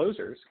talking to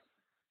closers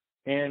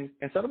and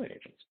settlement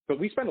agents. But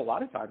we spend a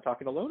lot of time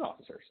talking to loan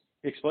officers,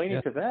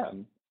 explaining to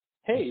them,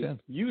 hey,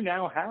 you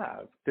now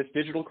have this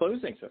digital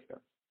closing system.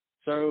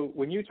 So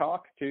when you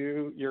talk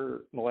to your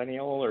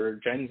millennial or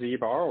Gen Z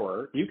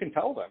borrower, you can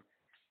tell them,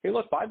 hey,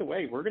 look, by the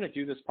way, we're going to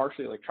do this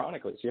partially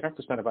electronically, so you don't have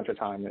to spend a bunch of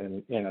time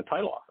in a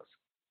title office,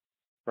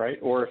 right?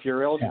 Or if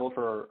you're eligible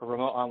for a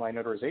remote online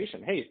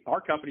notarization, hey,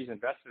 our company's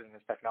invested in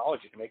this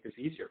technology to make this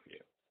easier for you.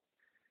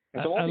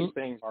 And so all these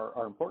things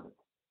are important.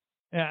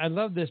 Yeah, I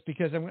love this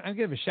because I'm going to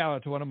give a shout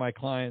out to one of my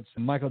clients,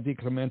 Michael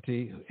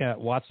DiClemente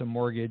at Watson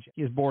Mortgage.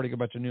 He is boarding a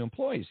bunch of new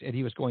employees, and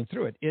he was going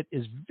through it. It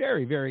is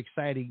very, very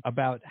exciting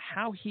about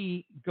how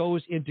he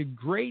goes into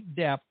great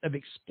depth of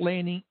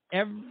explaining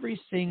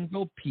every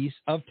single piece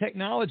of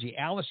technology.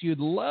 Alice, you'd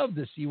love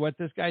to see what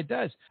this guy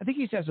does. I think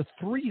he has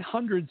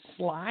 300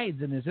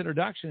 slides in his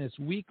introduction. It's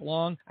week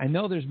long. I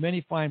know there's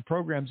many fine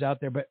programs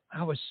out there, but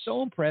I was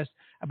so impressed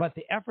about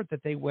the effort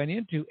that they went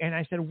into. And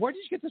I said, where did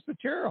you get this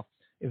material?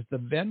 It was the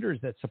vendors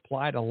that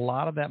supplied a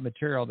lot of that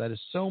material that is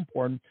so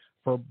important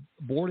for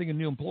boarding a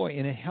new employee,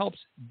 and it helps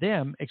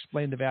them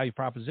explain the value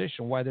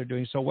proposition, why they're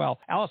doing so well.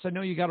 Alice, I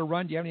know you got to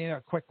run. Do you have any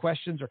quick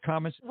questions or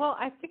comments? Well,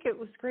 I think it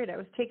was great. I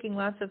was taking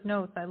lots of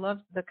notes. I love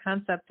the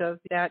concept of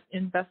that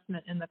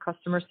investment in the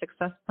customer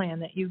success plan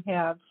that you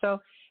have. So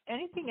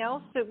anything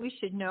else that we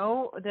should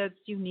know that's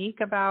unique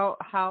about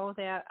how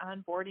that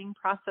onboarding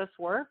process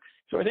works?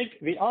 So I think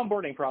the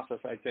onboarding process,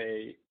 I'd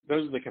say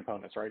those are the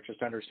components, right?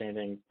 Just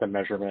understanding the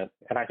measurement.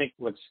 And I think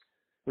what's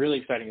really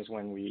exciting is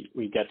when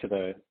we get to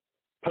the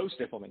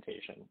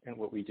post-implementation and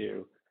what we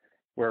do,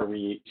 where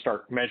we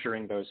start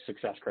measuring those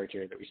success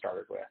criteria that we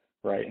started with,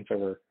 right? And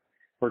so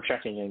we're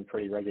checking in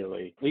pretty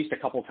regularly, at least a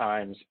couple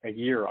times a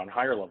year on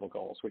higher level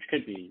goals, which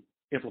could be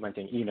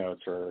implementing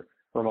eNotes or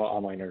remote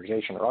online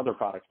notarization or other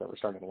products that we're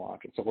starting to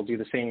launch. And so we'll do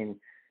the same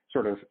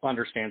sort of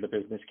understand the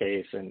business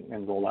case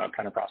and roll out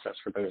kind of process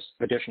for those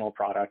additional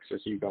products as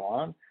you go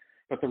on.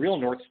 But the real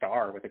North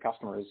Star with the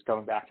customer is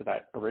going back to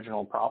that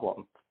original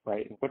problem,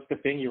 right? What's the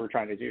thing you were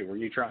trying to do? Were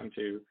you trying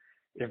to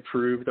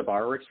improve the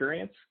borrower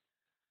experience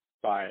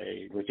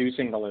by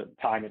reducing the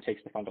time it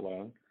takes to fund a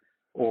loan,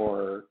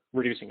 or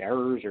reducing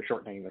errors, or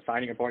shortening the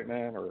signing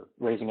appointment, or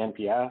raising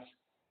NPS?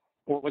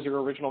 Or was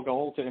your original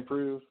goal to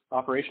improve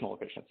operational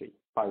efficiency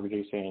by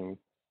reducing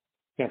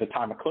the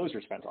time a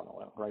closer spends on a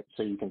loan, right?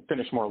 So you can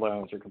finish more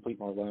loans or complete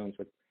more loans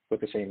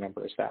with the same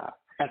number of staff.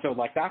 And so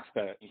that's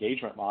the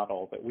engagement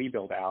model that we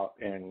build out,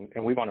 and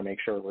we want to make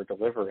sure we're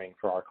delivering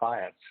for our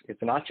clients.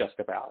 It's not just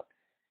about,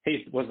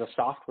 hey, was the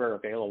software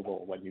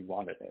available when you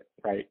wanted it,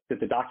 right? Did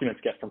the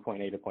documents get from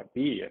point A to point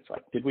B? It's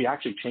like, did we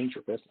actually change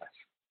your business?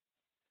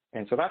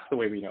 And so that's the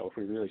way we know if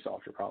we really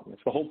solved your problem.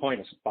 It's the whole point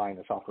of buying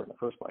the software in the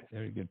first place.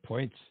 Very good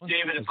points.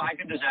 David, if I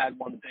could just add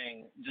one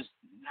thing, just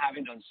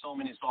having done so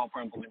many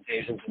software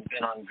implementations and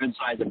been on good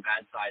sides and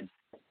bad sides,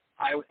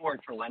 I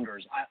worked for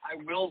lenders.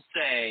 I will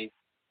say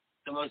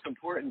the most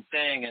important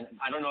thing, and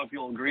I don't know if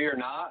you'll agree or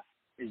not,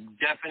 is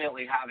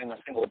definitely having a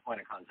single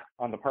point of contact.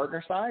 On the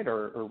partner side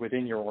or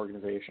within your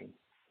organization?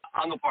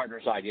 On the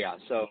partner side, yeah.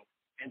 So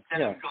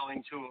instead of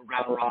going to a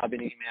round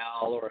robin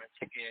email or a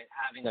ticket,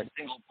 having a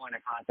single point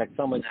of contact,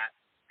 someone that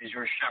is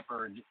your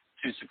shepherd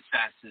to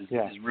success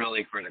is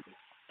really critical.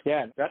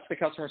 Yeah, that's the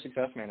customer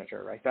success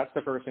manager, right? That's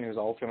the person who's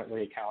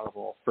ultimately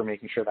accountable for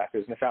making sure that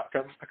business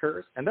outcome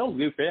occurs. And they'll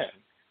loop in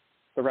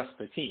the rest of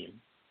the team,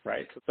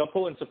 right? So they'll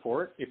pull in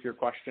support if your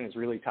question is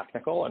really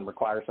technical and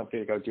requires something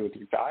to go do a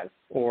deep dive,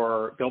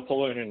 or they'll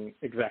pull in an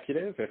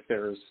executive if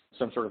there's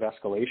some sort of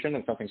escalation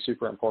and something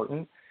super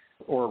important,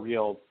 or a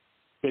real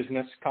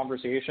business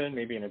conversation,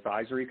 maybe an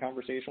advisory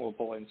conversation. We'll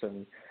pull in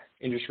some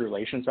industry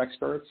relations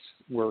experts.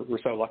 We're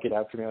so lucky to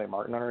have Camille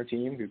Martin on our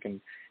team who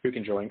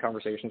can join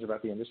conversations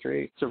about the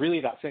industry. So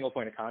really that single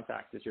point of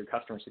contact is your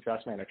customer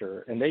success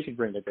manager, and they can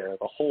bring to bear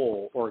the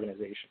whole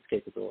organization's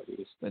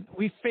capabilities. But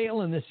we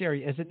fail in this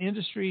area. As an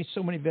industry,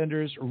 so many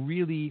vendors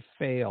really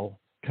fail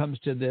comes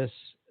to this,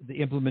 the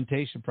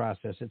implementation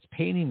process. It's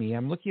paining me.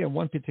 I'm looking at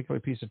one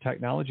particular piece of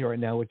technology right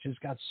now, which has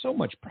got so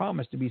much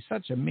promise to be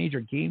such a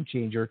major game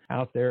changer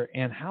out there,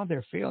 and how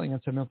they're failing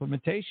on some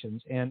implementations.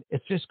 And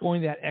it's just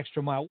going that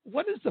extra mile.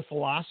 What is the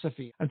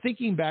philosophy? I'm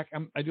thinking back,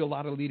 I do a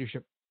lot of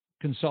leadership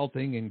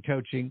consulting and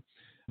coaching.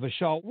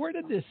 Vishal, where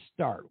did this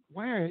start?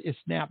 Why is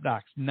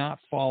SnapDocs not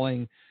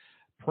falling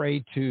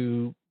prey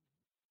to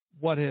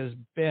what has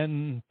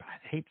been,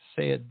 I hate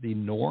to say it, the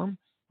norm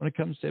when it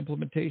comes to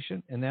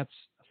implementation, and that's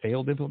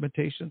failed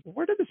implementation?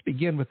 Where did this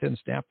begin within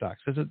SnapDocs?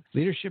 Is it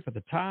leadership at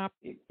the top?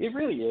 It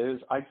really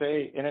is, I'd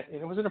say, and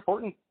it was an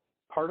important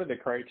part of the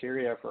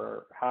criteria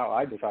for how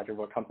I decided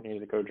what company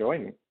to go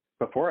join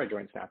before I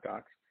joined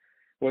SnapDocs,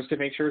 was to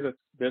make sure that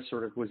this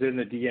sort of was in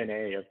the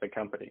DNA of the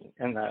company,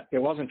 and that it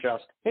wasn't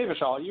just, hey,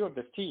 Vishal, you have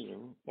this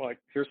team, like,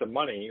 here's some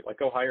money, like,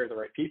 go hire the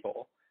right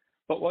people.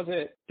 But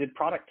did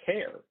product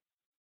care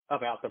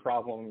about the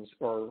problems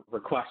or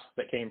requests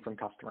that came from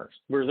customers?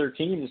 Were their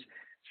teams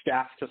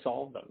staffed to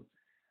solve them?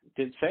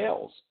 Did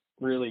sales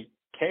really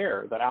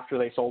care that after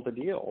they sold the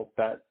deal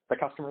that the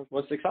customer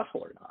was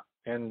successful or not?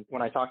 And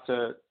when I talked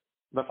to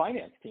the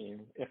finance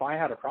team, if I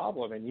had a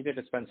problem and needed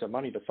to spend some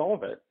money to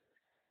solve it,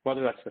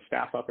 whether that's to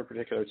staff up a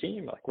particular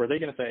team, like, were they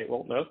going to say,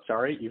 well, no,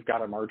 sorry, you've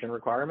got a margin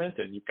requirement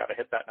and you've got to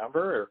hit that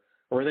number?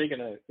 Or were they going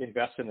to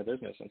invest in the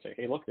business and say,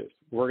 hey, look,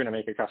 we're going to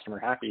make a customer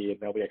happy and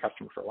they'll be a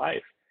customer for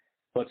life.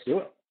 Let's do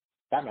it.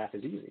 That math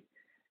is easy.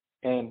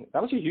 And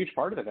that was a huge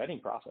part of the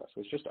vetting process,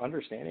 was just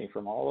understanding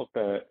from all of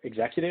the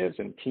executives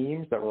and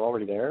teams that were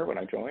already there when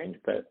I joined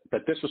that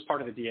this was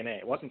part of the DNA.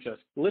 It wasn't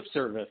just lip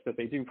service that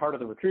they do part of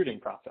the recruiting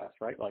process,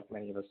 right? Like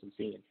many of us have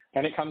seen.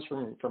 And it comes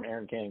from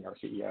Aaron King, our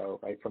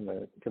CEO, right from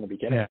the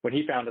beginning. Yeah. When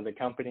he founded the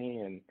company,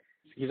 and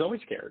he's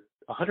always cared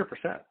 100%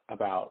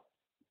 about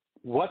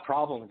what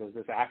problem does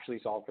this actually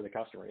solve for the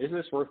customer? Is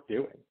this worth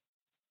doing?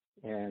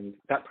 And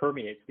that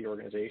permeates the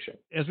organization.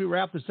 As we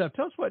wrap this up,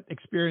 tell us what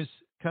experience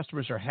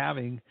customers are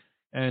having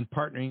and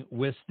partnering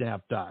with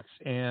SnapDocs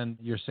and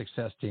your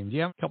success team. Do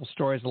you have a couple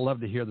stories? I'd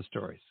love to hear the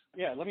stories.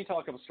 Yeah, let me tell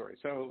a couple stories.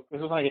 So this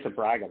is when I get to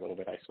brag a little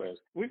bit, I suppose.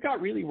 We've got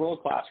really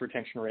world-class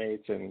retention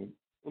rates. And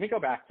let me go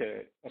back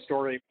to a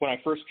story when I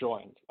first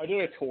joined. I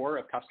did a tour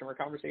of customer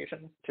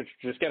conversations to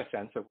just get a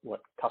sense of what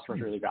customers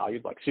really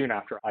valued, like soon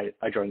after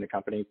I joined the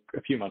company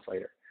a few months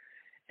later.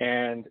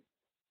 And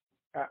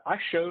I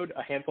showed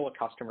a handful of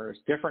customers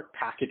different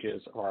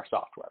packages of our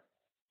software.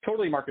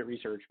 Totally market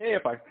research. Hey,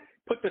 if I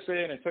put this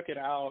in and took it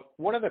out,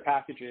 one of the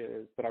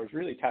packages that I was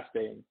really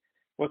testing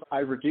was I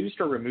reduced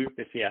or removed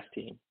the CS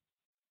team,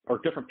 or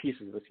different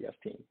pieces of the CS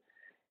team.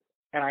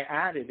 And I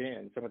added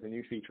in some of the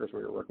new features we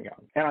were working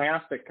on. And I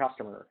asked the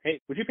customer,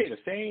 hey, would you pay the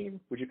same?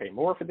 Would you pay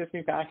more for this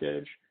new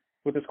package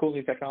with this cool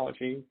new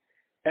technology?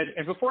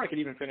 And before I could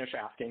even finish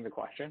asking the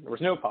question, there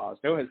was no pause,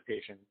 no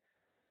hesitation.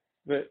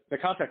 The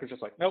contact was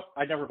just like, nope,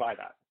 I'd never buy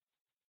that.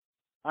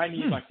 I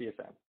need my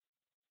CSM.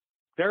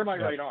 They're my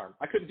right arm.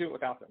 I couldn't do it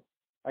without them.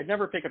 I'd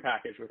never pick a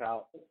package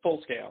without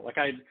full scale. Like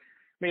I'd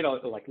made a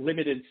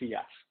limited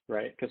CS,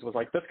 right? Because it was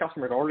like this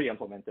customer had already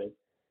implemented.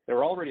 They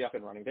were already up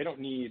and running. They don't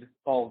need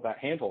all of that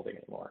handholding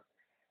anymore.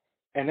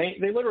 And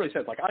they literally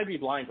said, like, I'd be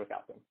blind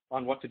without them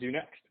on what to do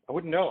next. I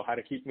wouldn't know how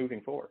to keep moving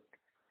forward.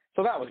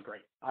 So that was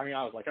great. I mean,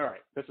 I was like, all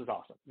right, this is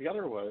awesome. The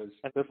other was,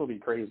 and this will be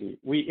crazy,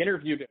 we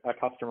interviewed a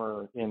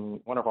customer in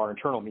one of our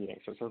internal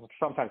meetings. So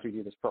sometimes we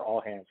do this for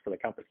all hands for the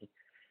company.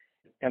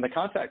 And the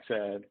contact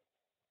said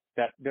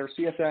that their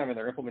CSM and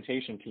their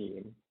implementation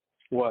team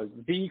was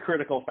the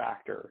critical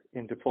factor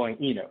in deploying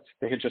eNotes.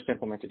 They had just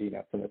implemented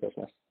eNotes in their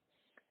business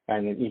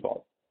and in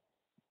eVault.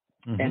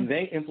 Mm-hmm. And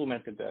they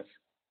implemented this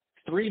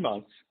 3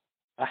 months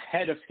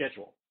ahead of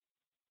schedule.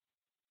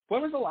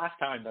 When was the last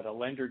time that a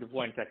lender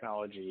deploying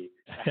technology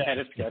ahead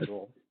of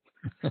schedule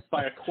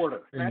by a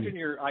quarter? Imagine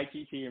your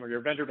IT team or your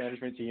vendor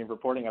management team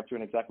reporting up to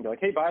an exec and be like,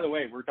 hey, by the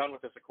way, we're done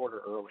with this a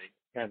quarter early.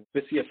 And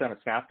the CSM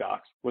at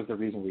SnapDocs was the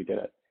reason we did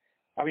it.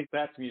 I mean,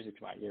 that's music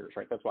to my ears,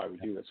 right? That's why we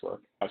do this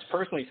work. It's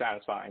personally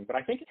satisfying, but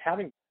I think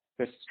having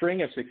this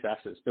string of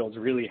successes builds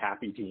really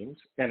happy teams.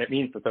 And it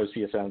means that those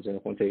CSMs and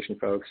implementation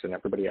folks and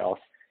everybody else,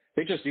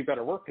 they just do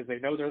better work because they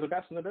know they're the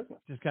best in the business.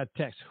 Just got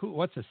text.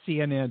 What's a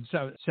CNN?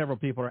 So several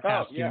people are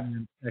asking. Yeah.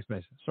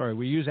 Sorry,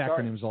 we use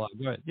acronyms a lot.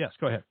 Go ahead. Yes,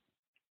 go ahead.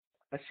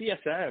 A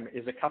CSM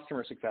is a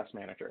customer success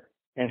manager.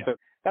 And so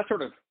that's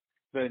sort of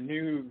the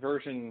new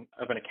version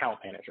of an account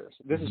manager.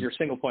 So this is your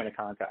single point of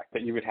contact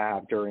that you would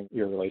have during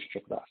your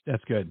relationship with us.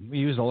 That's good. We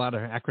use a lot of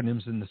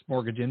acronyms in this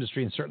mortgage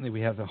industry, and certainly we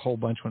have a whole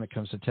bunch when it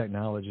comes to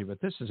technology, but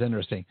this is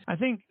interesting. I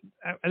think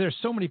there's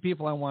so many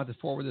people I want to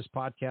forward this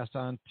podcast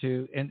on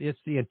to, and it's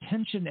the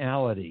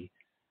intentionality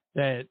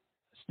that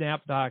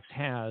SnapDocs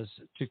has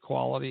to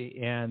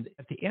quality. And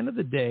at the end of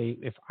the day,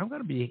 if I'm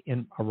going to be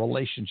in a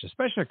relationship,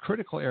 especially a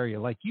critical area,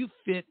 like you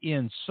fit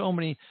in so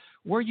many,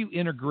 where you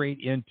integrate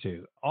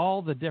into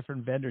all the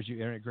different vendors you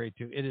integrate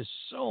to, it is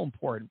so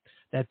important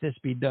that this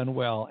be done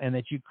well and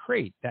that you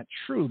create that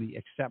truly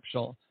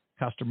exceptional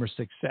customer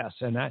success.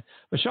 And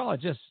Vishal, I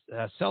just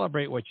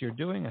celebrate what you're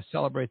doing. I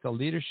celebrate the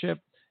leadership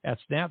at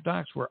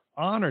SnapDocs. We're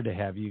honored to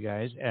have you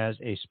guys as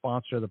a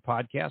sponsor of the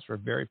podcast. We're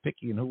very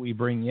picky in who we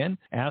bring in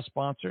as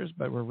sponsors,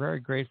 but we're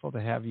very grateful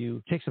to have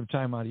you take some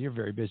time out of your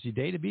very busy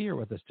day to be here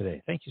with us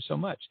today. Thank you so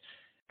much.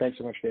 Thanks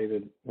so much,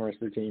 David, and the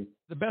rest of the team.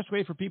 The best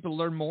way for people to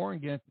learn more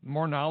and get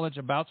more knowledge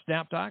about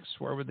SnapDocs,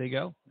 where would they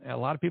go? A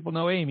lot of people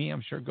know Amy.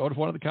 I'm sure go to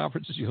one of the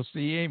conferences, you'll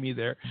see Amy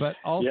there. But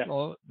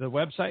also the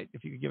website,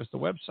 if you could give us the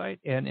website.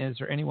 And is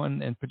there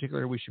anyone in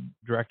particular we should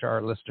direct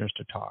our listeners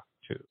to talk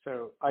to?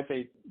 So I'd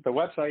say the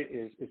website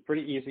is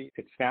pretty easy.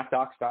 It's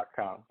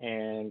snapdocs.com.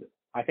 And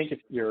I think if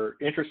you're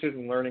interested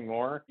in learning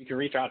more, you can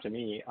reach out to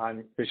me.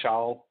 I'm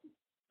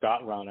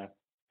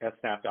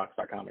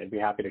vishal.rana@snapdocs.com. I'd be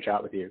happy to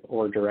chat with you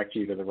or direct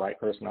you to the right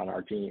person on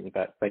our team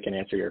that they can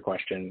answer your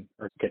question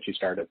or get you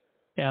started.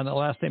 And the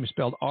last name is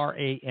spelled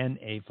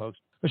R-A-N-A, folks.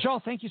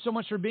 Vishal, thank you so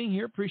much for being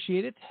here.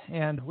 Appreciate it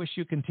and wish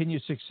you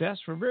continued success.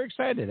 We're very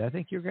excited. I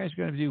think you guys are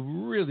going to do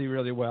really,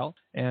 really well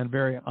and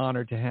very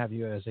honored to have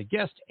you as a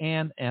guest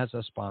and as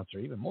a sponsor,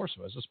 even more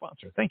so as a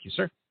sponsor. Thank you,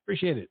 sir.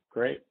 Appreciate it.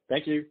 Great.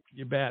 Thank you.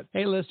 You bet.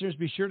 Hey, listeners,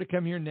 be sure to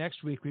come here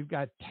next week. We've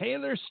got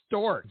Taylor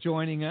Stork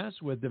joining us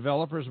with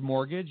Developers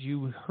Mortgage.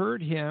 You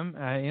heard him.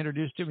 I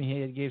introduced him.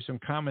 He gave some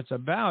comments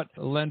about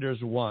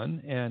Lenders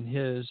One and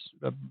his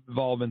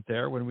involvement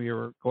there when we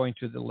were going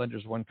to the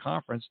Lenders One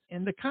conference.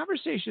 And the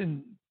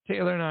conversation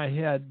Taylor and I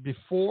had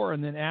before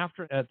and then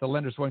after at the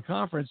Lenders One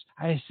conference,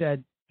 I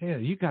said, Taylor,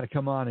 you got to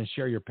come on and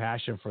share your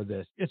passion for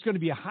this. It's going to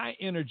be a high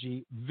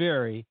energy,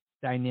 very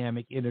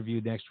dynamic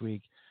interview next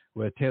week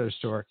with Taylor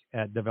Stork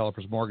at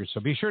Developers Mortgage. So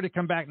be sure to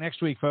come back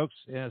next week, folks,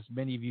 as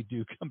many of you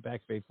do come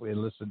back faithfully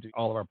and listen to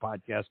all of our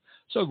podcasts.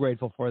 So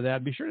grateful for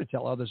that. Be sure to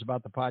tell others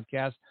about the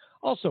podcast.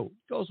 Also,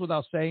 goes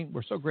without saying,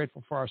 we're so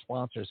grateful for our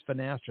sponsors,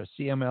 Finastra,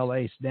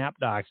 CMLA,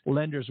 SnapDocs,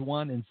 Lenders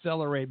One,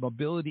 Accelerate,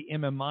 Mobility,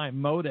 MMI,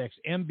 Modex,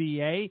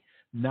 MBA,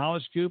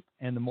 Knowledge Group,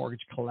 and the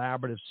Mortgage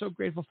Collaborative. So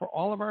grateful for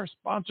all of our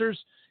sponsors,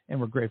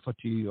 and we're grateful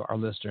to you, our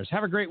listeners.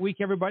 Have a great week,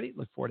 everybody.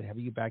 Look forward to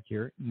having you back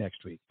here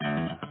next week.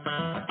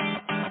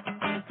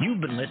 You've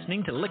been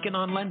listening to Lykken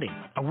on Lending,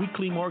 a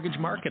weekly mortgage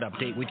market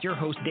update with your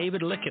host,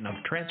 David Lykken of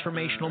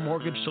Transformational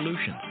Mortgage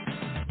Solutions.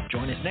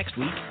 Join us next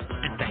week,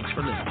 and thanks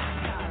for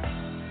listening.